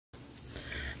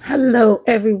Hello,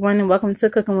 everyone, and welcome to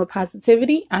Cooking with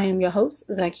Positivity. I am your host,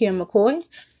 Zakia McCoy.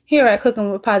 Here at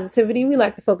Cooking with Positivity, we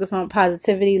like to focus on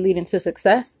positivity leading to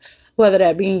success, whether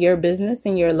that be in your business,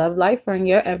 in your love life, or in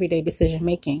your everyday decision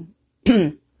making.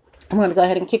 I'm going to go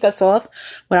ahead and kick us off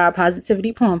with our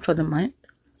positivity poem for the month.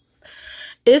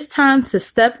 It's time to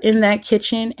step in that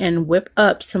kitchen and whip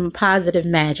up some positive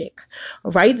magic.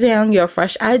 Write down your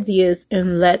fresh ideas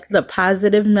and let the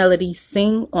positive melody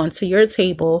sing onto your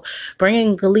table,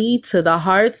 bringing glee to the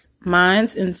hearts,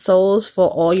 minds, and souls for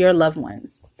all your loved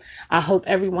ones. I hope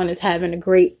everyone is having a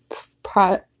great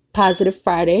positive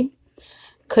Friday.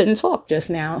 Couldn't talk just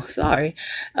now. Sorry.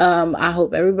 I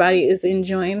hope everybody is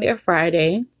enjoying their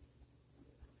Friday.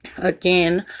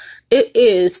 Again, it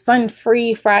is Fun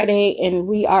Free Friday and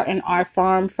we are in our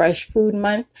Farm Fresh Food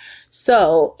Month.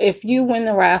 So if you win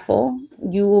the raffle,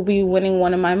 you will be winning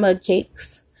one of my mug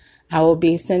cakes. I will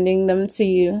be sending them to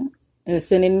you and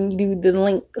sending you the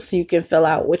link so you can fill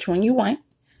out which one you want.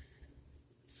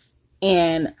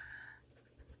 And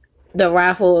the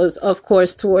raffle is, of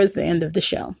course, towards the end of the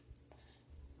show.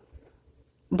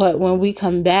 But when we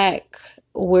come back,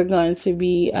 we're going to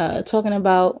be talking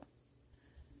about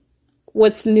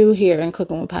what's new here in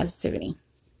Cooking with Positivity.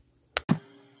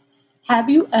 Have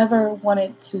you ever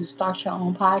wanted to start your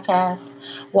own podcast?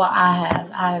 Well, I have.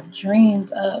 I have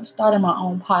dreamed of starting my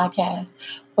own podcast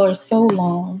for so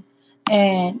long,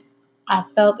 and I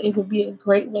felt it would be a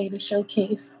great way to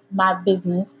showcase my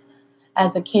business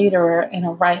as a caterer and a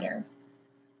writer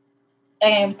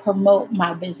and promote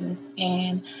my business.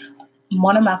 And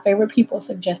one of my favorite people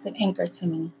suggested Anchor to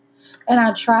me, and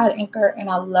I tried Anchor and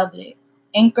I loved it.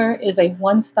 Anchor is a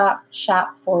one-stop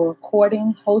shop for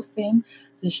recording, hosting,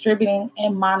 distributing,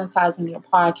 and monetizing your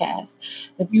podcast.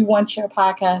 If you want your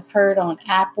podcast heard on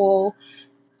Apple,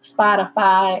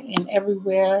 Spotify, and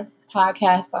everywhere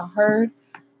podcasts are heard,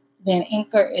 then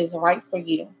Anchor is right for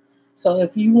you. So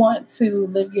if you want to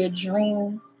live your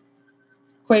dream,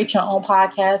 create your own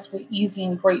podcast with easy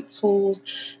and great tools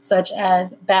such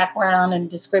as background and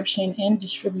description and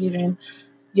distributing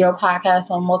your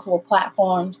podcast on multiple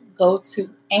platforms, go to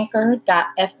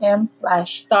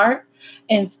anchor.fm/start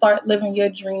and start living your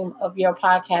dream of your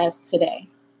podcast today.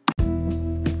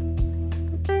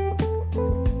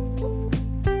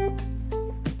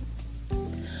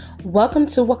 Welcome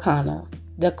to Wakana,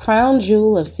 the crown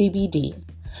jewel of CBD,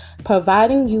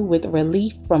 providing you with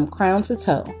relief from crown to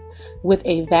toe with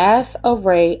a vast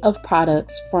array of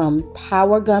products from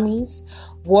power gummies,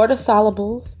 water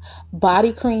solubles,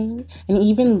 body cream, and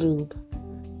even lube.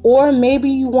 Or maybe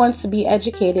you want to be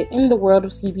educated in the world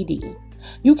of CBD.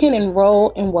 You can enroll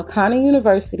in Wakana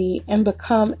University and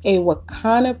become a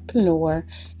Wakanapreneur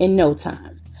in no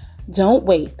time. Don't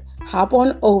wait. Hop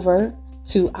on over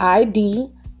to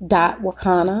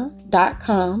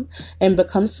id.wakana.com and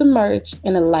become submerged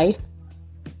in a life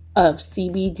of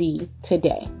CBD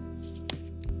today.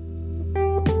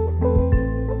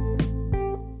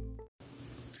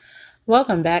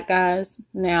 Welcome back, guys.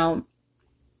 Now,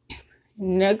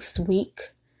 next week,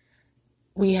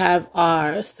 we have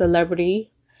our celebrity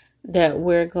that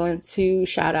we're going to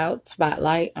shout out,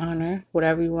 spotlight, honor,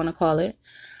 whatever you want to call it,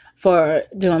 for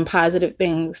doing positive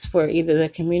things for either the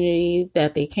community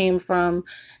that they came from,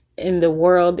 in the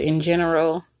world in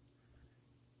general,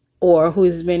 or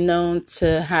who's been known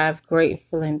to have great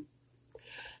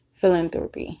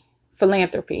philanthropy.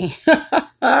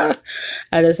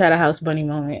 I just had a house bunny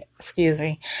moment. Excuse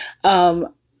me.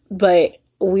 But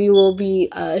we will be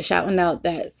shouting out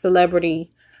that celebrity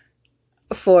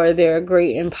for their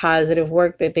great and positive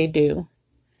work that they do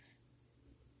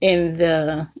in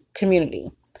the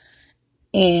community.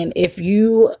 And if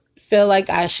you feel like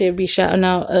I should be shouting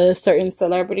out a certain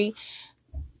celebrity,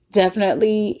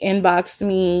 definitely inbox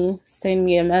me, send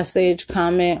me a message,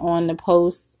 comment on the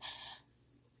post,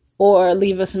 or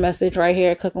leave us a message right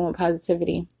here at Cooking with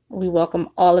Positivity. We welcome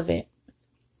all of it.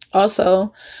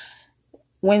 Also,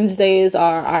 Wednesdays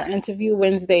are our interview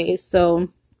Wednesdays. So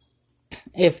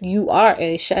if you are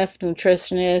a chef,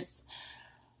 nutritionist,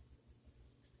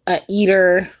 a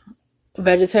eater,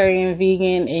 vegetarian,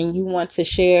 vegan, and you want to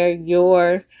share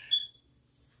your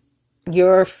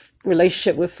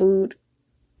relationship with food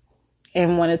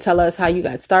and want to tell us how you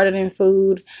got started in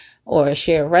food or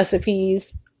share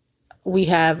recipes, we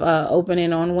have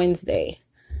opening on Wednesday.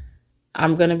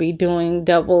 I'm going to be doing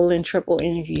double and triple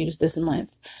interviews this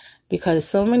month because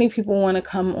so many people want to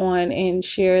come on and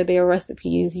share their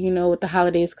recipes. You know, with the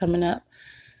holidays coming up,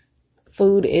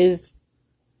 food is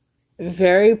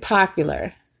very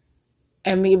popular.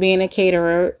 And me being a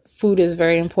caterer, food is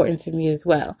very important to me as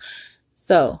well.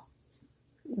 So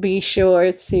be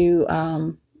sure to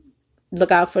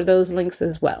look out for those links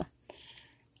as well.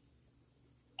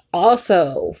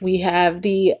 Also, we have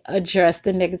the address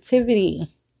the negativity.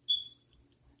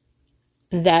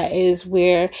 That is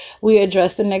where we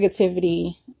address the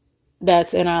negativity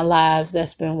that's in our lives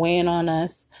that's been weighing on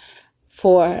us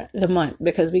for the month,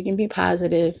 because we can be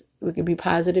positive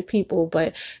people,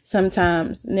 but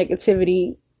sometimes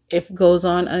negativity, if it goes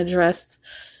on unaddressed,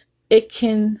 it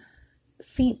can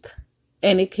seep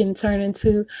and it can turn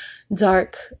into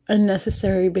dark,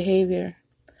 unnecessary behavior.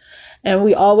 And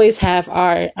we always have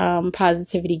our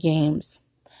positivity games,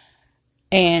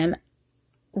 and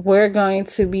we're going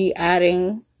to be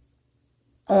adding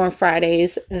on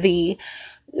Fridays the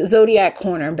Zodiac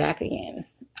Corner back again.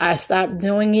 I stopped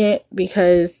doing it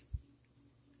because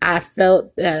I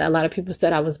felt that a lot of people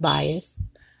said I was biased.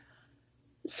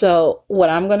 So what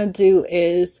I'm going to do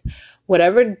is,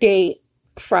 whatever date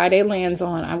Friday lands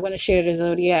on, I'm going to share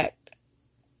the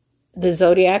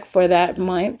Zodiac for that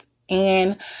month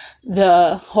and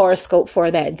the horoscope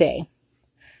for that day.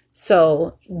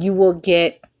 So you will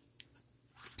get,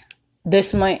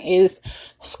 this month is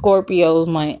Scorpio's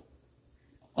month.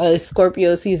 It's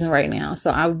Scorpio season right now. So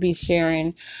I will be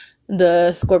sharing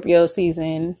the Scorpio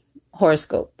season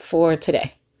horoscope for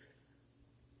today.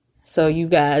 So you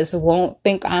guys won't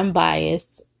think I'm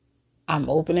biased. I'm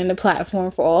opening the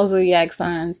platform for all zodiac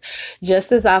signs,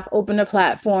 just as I've opened a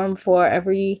platform for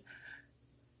every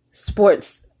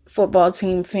sports football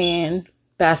team fan,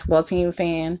 basketball team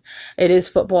fan. It is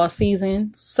football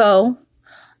season. So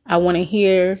I want to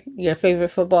hear your favorite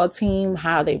football team,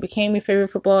 how they became your favorite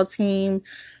football team,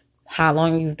 how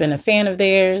long you've been a fan of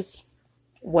theirs,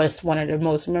 what's one of the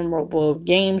most memorable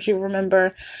games you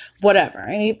remember, whatever.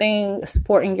 Anything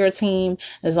supporting your team,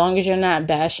 as long as you're not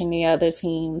bashing the other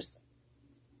teams,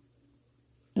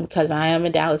 because I am a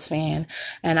Dallas fan,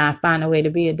 and I find a way to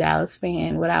be a Dallas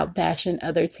fan without bashing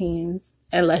other teams.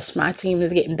 Unless my team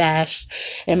is getting bashed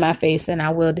in my face, and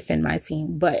I will defend my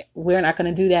team. But we're not going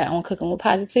to do that on Cooking with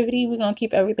Positivity. We're going to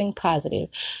keep everything positive.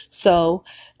 So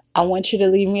I want you to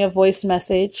leave me a voice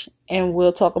message, and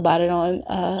we'll talk about it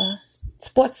on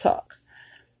Sports Talk.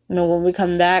 When we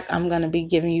come back, I'm going to be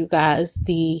giving you guys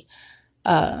the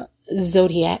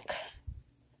Zodiac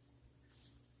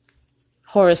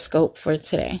horoscope for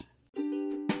today.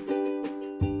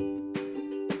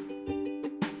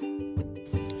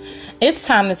 It's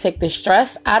time to take the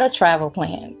stress out of travel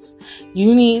plans.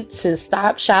 You need to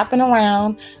stop shopping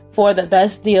around for the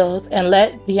best deals and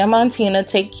let Diamantina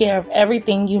take care of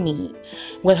everything you need.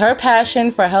 With her passion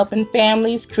for helping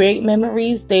families create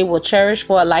memories they will cherish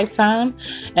for a lifetime,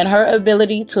 and her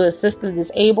ability to assist the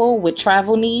disabled with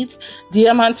travel needs,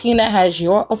 Diamantina has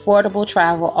your affordable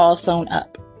travel all sewn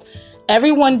up.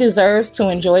 Everyone deserves to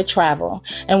enjoy travel,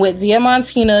 and with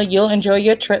Diamantina, you'll enjoy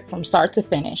your trip from start to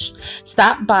finish.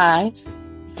 Stop by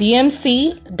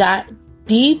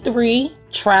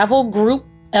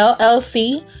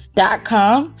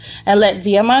dmc.d3travelgroupllc.com and let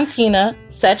Diamantina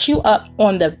set you up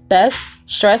on the best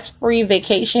stress-free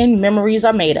vacation memories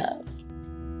are made of.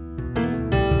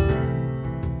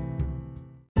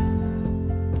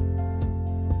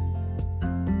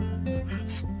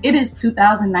 It is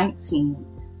 2019.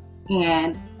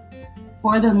 And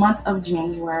for the month of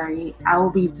January, I will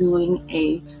be doing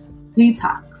a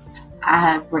detox. I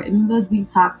have written the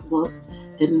detox book.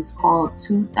 It is called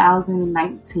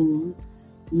 2019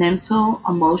 Mental,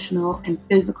 Emotional, and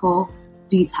Physical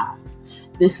Detox.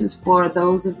 This is for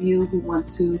those of you who want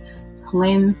to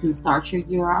cleanse and start your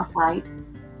year off right.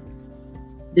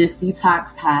 This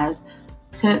detox has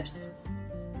tips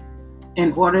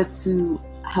in order to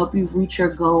help you reach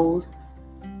your goals,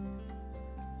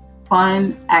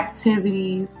 fun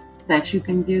activities that you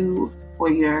can do for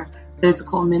your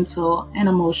physical, mental, and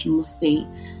emotional state,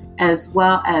 as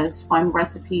well as fun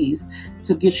recipes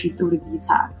to get you through the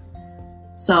detox.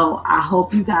 So I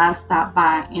hope you guys stop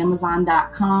by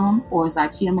Amazon.com or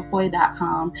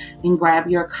ZakiaMcCoy.com and grab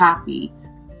your copy.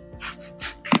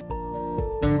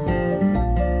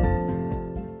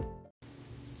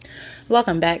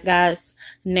 Welcome back, guys.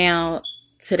 Now,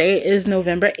 today is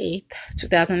November 8th,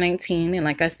 2019, and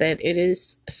like I said, it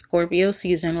is Scorpio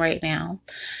season right now.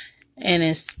 And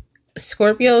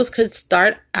Scorpios could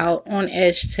start out on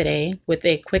edge today with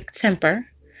a quick temper.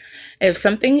 If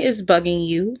something is bugging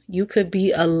you, you could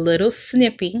be a little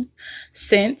snippy,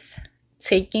 since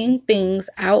taking things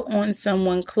out on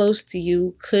someone close to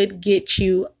you could get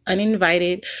you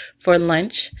uninvited for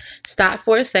lunch. Stop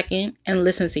for a second and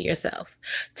listen to yourself.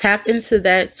 Tap into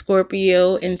that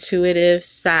Scorpio intuitive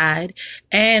side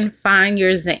and find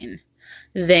your zen.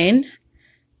 Then,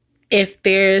 if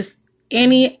there's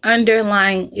any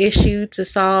underlying issue to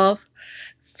solve,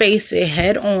 face it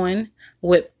head on.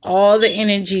 with all the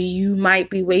energy you might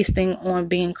be wasting on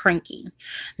being cranky.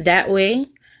 That way,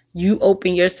 you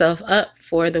open yourself up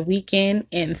for the weekend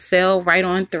and sail right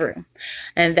on through.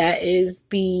 And that is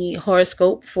the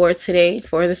horoscope for today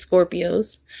for the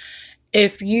Scorpios.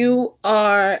 If you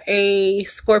are a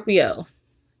Scorpio,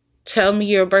 tell me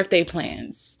your birthday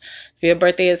plans. If your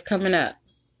birthday is coming up,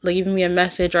 leave me a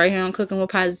message right here on Cooking with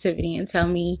Positivity and tell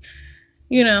me,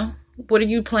 what are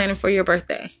you planning for your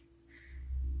birthday?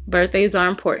 Birthdays are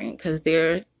important because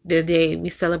they're the day we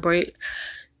celebrate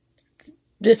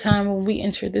the time when we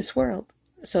enter this world.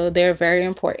 So they're very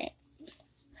important.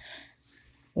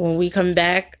 When we come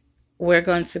back, we're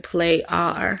going to play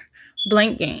our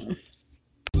blank game.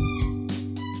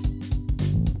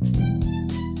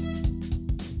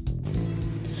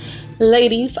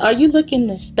 Ladies, are you looking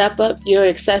to step up your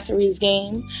accessories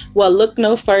game? Well, look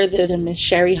no further than Miss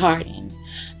Sherry Harding.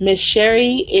 Miss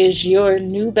Sherry is your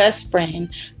new best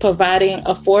friend, providing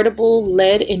affordable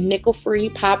lead and nickel-free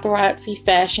paparazzi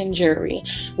fashion jewelry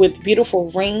with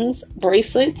beautiful rings,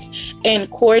 bracelets,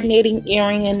 and coordinating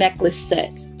earring and necklace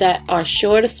sets that are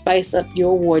sure to spice up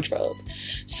your wardrobe.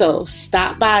 So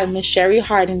stop by Miss Sherry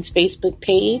Harding's Facebook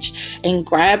page and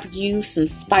grab you some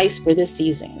spice for this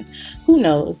season. Who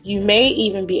knows, you may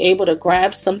even be able to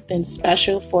grab something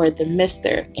special for the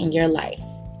mister in your life.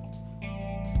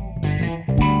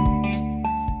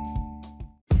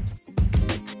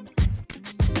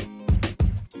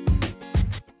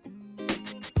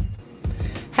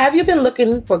 Have you been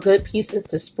looking for good pieces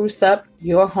to spruce up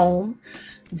your home?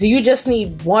 Do you just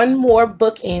need one more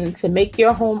bookend to make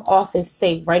your home office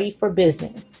say ready for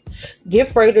business?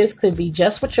 Gift Raiders could be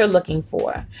just what you're looking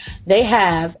for. They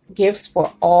have gifts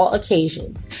for all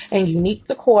occasions and unique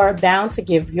decor bound to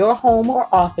give your home or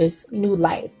office new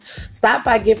life. Stop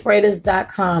by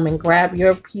giftraiders.com and grab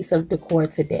your piece of decor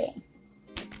today.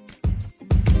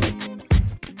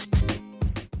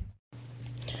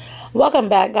 Welcome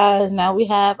back, guys. Now we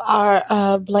have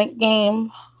our blank game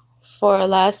for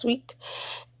last week,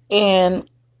 and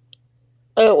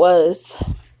it was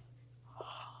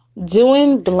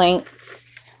doing blank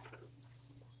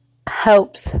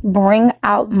helps bring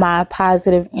out my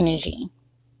positive energy.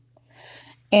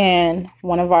 And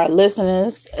one of our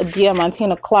listeners,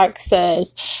 Diamantina Clark,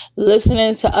 says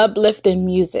listening to uplifting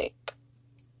music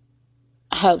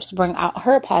helps bring out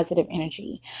her positive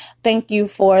energy. Thank you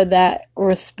for that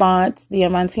response,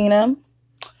 Diamantina.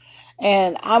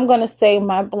 And I'm going to say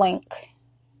my blank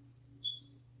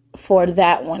for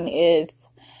that one is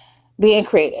being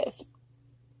creative.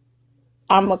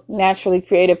 I'm a naturally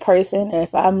creative person.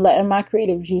 If I'm letting my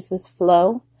creative juices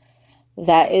flow,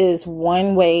 that is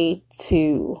one way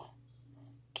to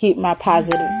keep my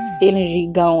positive energy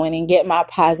going and get my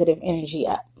positive energy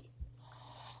up.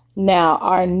 Now,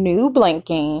 our new blank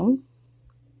game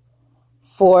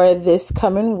for this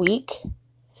coming week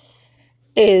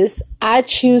is I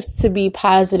choose to be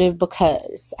positive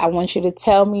because. I want you to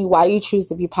tell me why you choose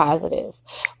to be positive.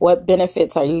 What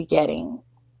benefits are you getting?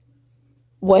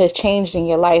 What has changed in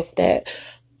your life that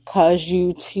caused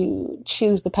you to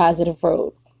choose the positive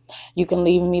road? You can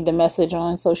leave me the message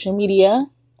on social media,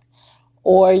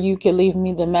 or you can leave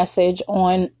me the message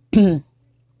on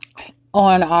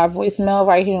our voicemail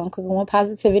right here on Cooking with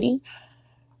Positivity,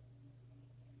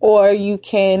 or you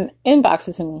can inbox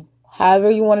it to me,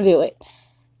 however you want to do it.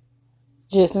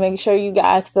 Just make sure you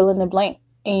guys fill in the blank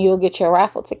and you'll get your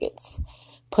raffle tickets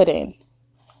put in.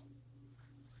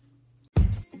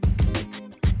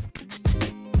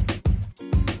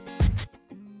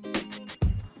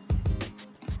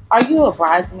 Are you a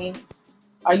bridesmaid?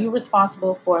 Are you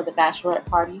responsible for the bachelorette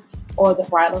party or the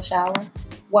bridal shower?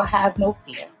 Well, have no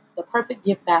fear. The perfect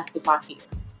gift baskets are here.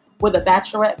 With a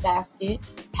bachelorette basket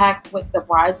packed with the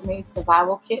bridesmaid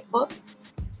survival kit book,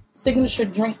 signature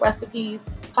drink recipes,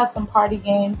 custom party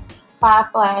games,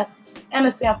 5 flasks, and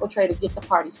a sample tray to get the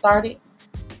party started,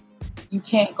 you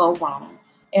can't go wrong.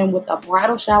 And with a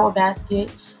bridal shower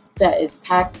basket that is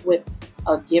packed with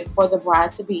a gift for the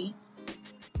bride-to-be,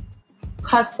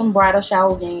 custom bridal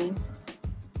shower games,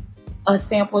 a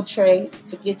sample tray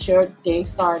to get your day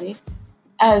started,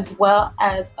 as well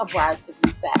as a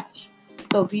bride-to-be sash.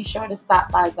 So be sure to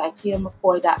stop by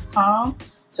ZakiaMcCoy.com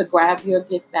to grab your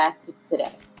gift baskets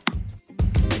today.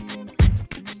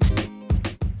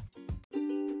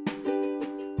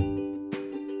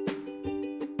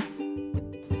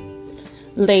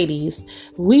 Ladies,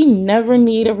 we never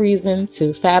need a reason to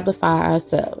fabify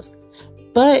ourselves,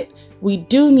 but we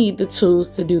do need the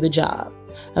tools to do the job.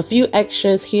 A few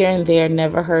extras here and there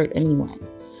never hurt anyone.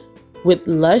 With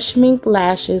lush mink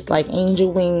lashes like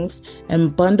angel wings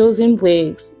and bundles and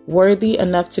wigs worthy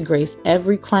enough to grace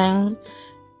every crown,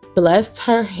 Blessed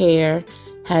Her Hair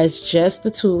has just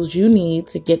the tools you need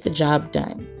to get the job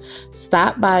done.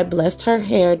 Stop by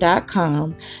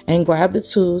blessedherhair.com and grab the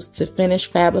tools to finish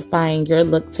fabifying your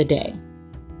look today.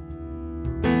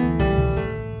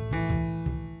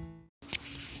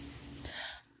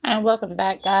 And welcome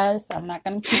back, guys. I'm not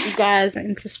going to keep you guys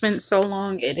in suspense so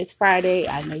long. It is Friday.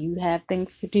 I know you have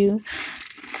things to do.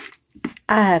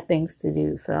 I have things to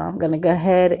do, so I'm going to go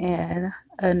ahead and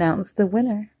announce the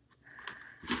winner.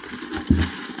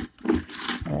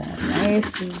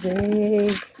 Nice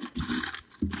big.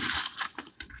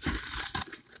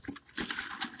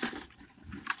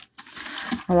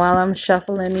 While I'm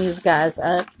shuffling these guys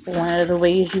up, one of the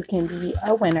ways you can be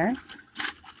a winner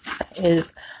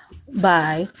is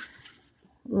by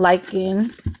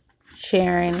liking,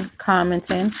 sharing,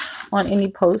 commenting on any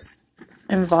posts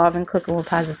involving Cooking with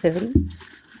Positivity.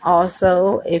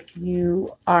 Also, if you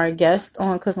are a guest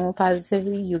on Cooking with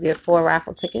Positivity, you get 4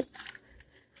 raffle tickets.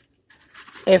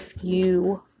 If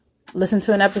you listen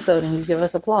to an episode and you give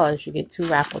us applause, you get 2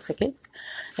 raffle tickets.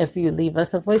 If you leave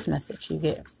us a voice message, you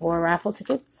get 4 raffle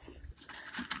tickets.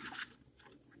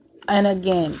 And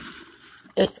again,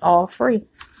 it's all free.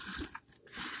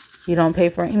 You don't pay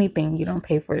for anything. You don't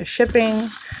pay for the shipping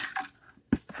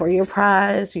for your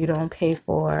prize. You don't pay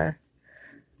for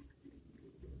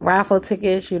raffle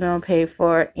tickets. You don't pay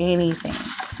for anything.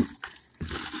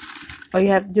 All you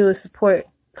have to do is support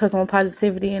Cooking with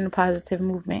Positivity and the positive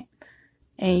movement,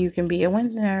 and you can be a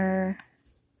winner.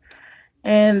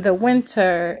 And the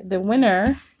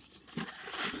winner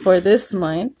for this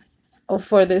month or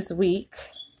for this week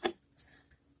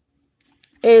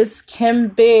is Kim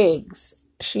Biggs.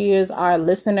 She is our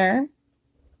listener,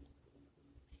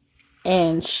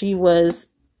 and she was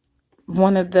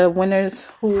one of the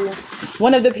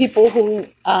people who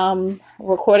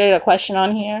recorded a question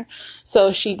on here.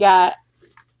 So she got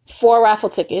 4 raffle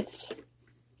tickets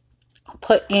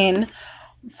put in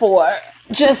for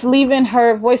just leaving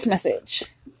her voice message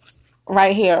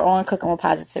right here on Cooking with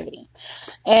Positivity.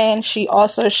 And she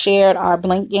also shared our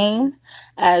Blink game,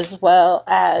 as well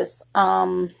as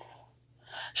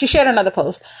she shared another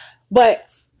post.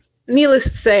 But needless to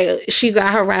say, she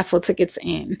got her raffle tickets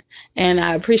in. And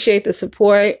I appreciate the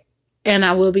support. And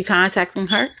I will be contacting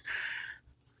her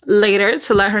later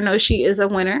to let her know she is a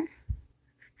winner.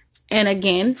 And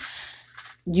again,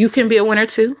 you can be a winner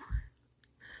too.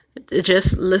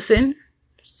 Just listen,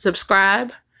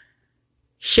 subscribe,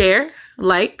 share,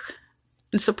 like,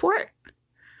 and support.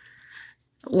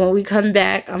 When we come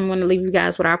back, I'm going to leave you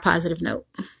guys with our positive note.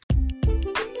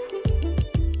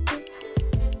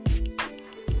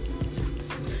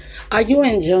 Are you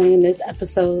enjoying this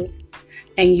episode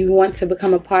and you want to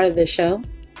become a part of the show?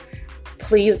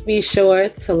 Please be sure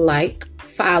to like,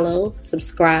 follow,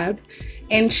 subscribe,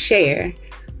 and share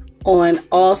on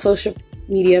all social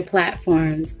media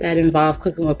platforms that involve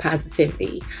Cooking with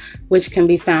Positivity, which can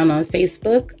be found on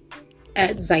Facebook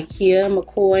at Zykia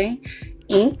McCoy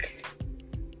Inc.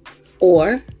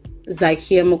 or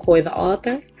Zykia McCoy the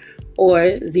author, or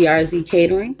ZRZ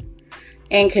Catering,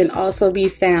 and can also be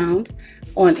found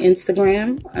on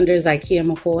Instagram under Zykia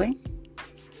McCoy,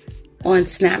 on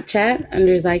Snapchat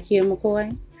under Zykia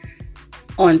McCoy,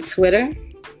 on Twitter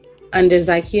under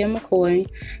Zykia McCoy,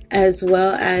 as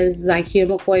well as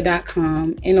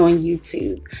ZykiaMcCoy.com, and on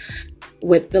YouTube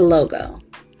with the logo.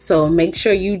 So make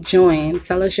sure you join.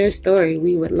 Tell us your story.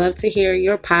 We would love to hear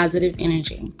your positive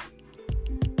energy.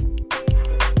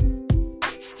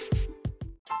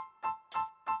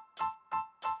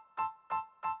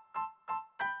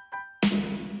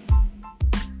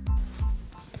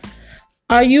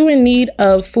 Are you in need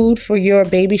of food for your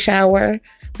baby shower,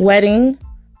 wedding,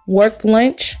 work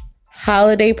lunch,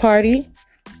 holiday party,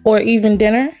 or even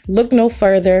dinner? Look no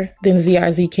further than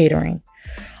ZRZ Catering,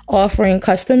 offering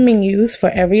custom menus for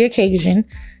every occasion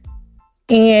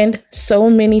and so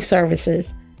many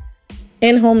services.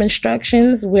 In-home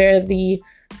instructions where the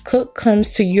cook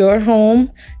comes to your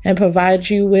home and provides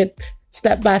you with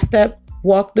step-by-step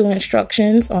walkthrough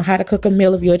instructions on how to cook a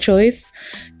meal of your choice.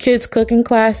 Kids cooking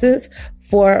classes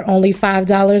for only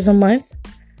 $5 a month.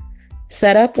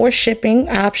 Setup or shipping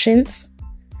options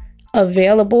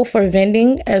available for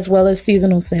vending as well as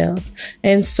seasonal sales,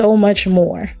 and so much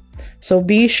more. So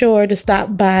be sure to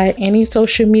stop by any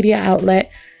social media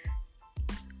outlet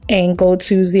and go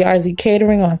to ZRZ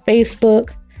Catering on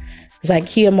Facebook,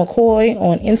 Zykia McCoy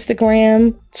on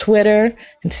Instagram, Twitter,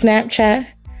 and Snapchat.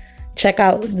 Check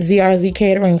out ZRZ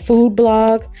Catering food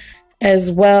blog, as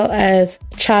well as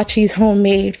Chachi's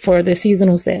Homemade for the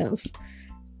seasonal sales.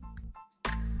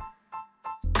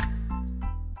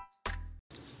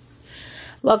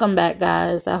 Welcome back,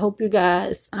 guys. I hope you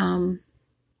guys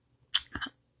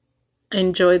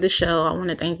enjoy the show. I want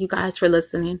to thank you guys for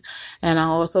listening. And I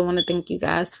also want to thank you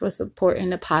guys for supporting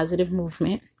the positive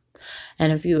movement.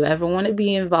 And if you ever want to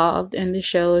be involved in the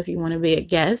show, if you want to be a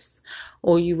guest,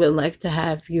 or you would like to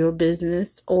have your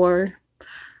business or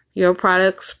your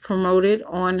products promoted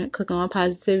on Cooking with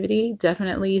Positivity,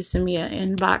 definitely send me an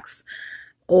inbox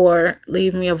or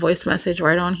leave me a voice message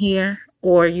right on here.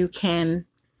 Or you can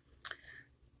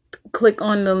click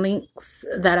on the links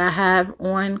that I have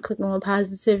on Cooking with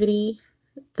Positivity.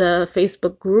 The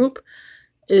Facebook group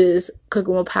is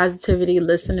Cooking with Positivity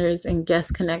Listeners and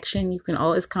Guest Connection. You can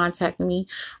always contact me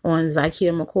on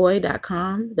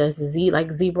ZakiaMcCoy.com. That's Z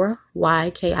like zebra,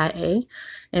 YKIA,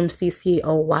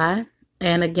 MCCOY.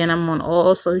 And again, I'm on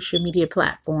all social media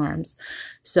platforms.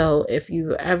 So if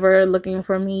you're ever looking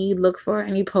for me, look for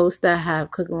any posts that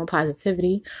have Cooking with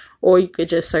Positivity, or you could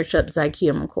just search up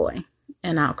Zakia McCoy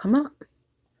and I'll come up.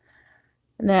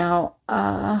 Now,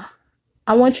 I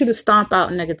want you to stomp out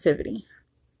negativity.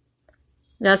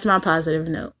 That's my positive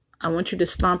note. I want you to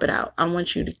stomp it out. I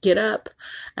want you to get up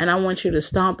and I want you to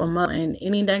stomp them up. And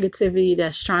any negativity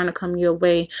that's trying to come your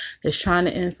way, that's trying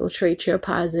to infiltrate your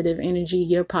positive energy,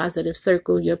 your positive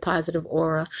circle, your positive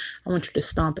aura, I want you to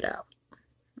stomp it out.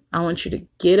 I want you to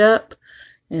get up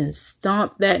and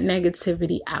stomp that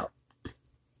negativity out.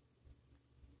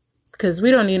 Because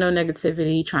we don't need no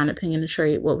negativity trying to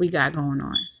penetrate what we got going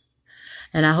on.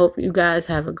 And I hope you guys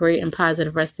have a great and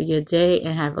positive rest of your day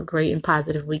and have a great and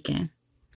positive weekend.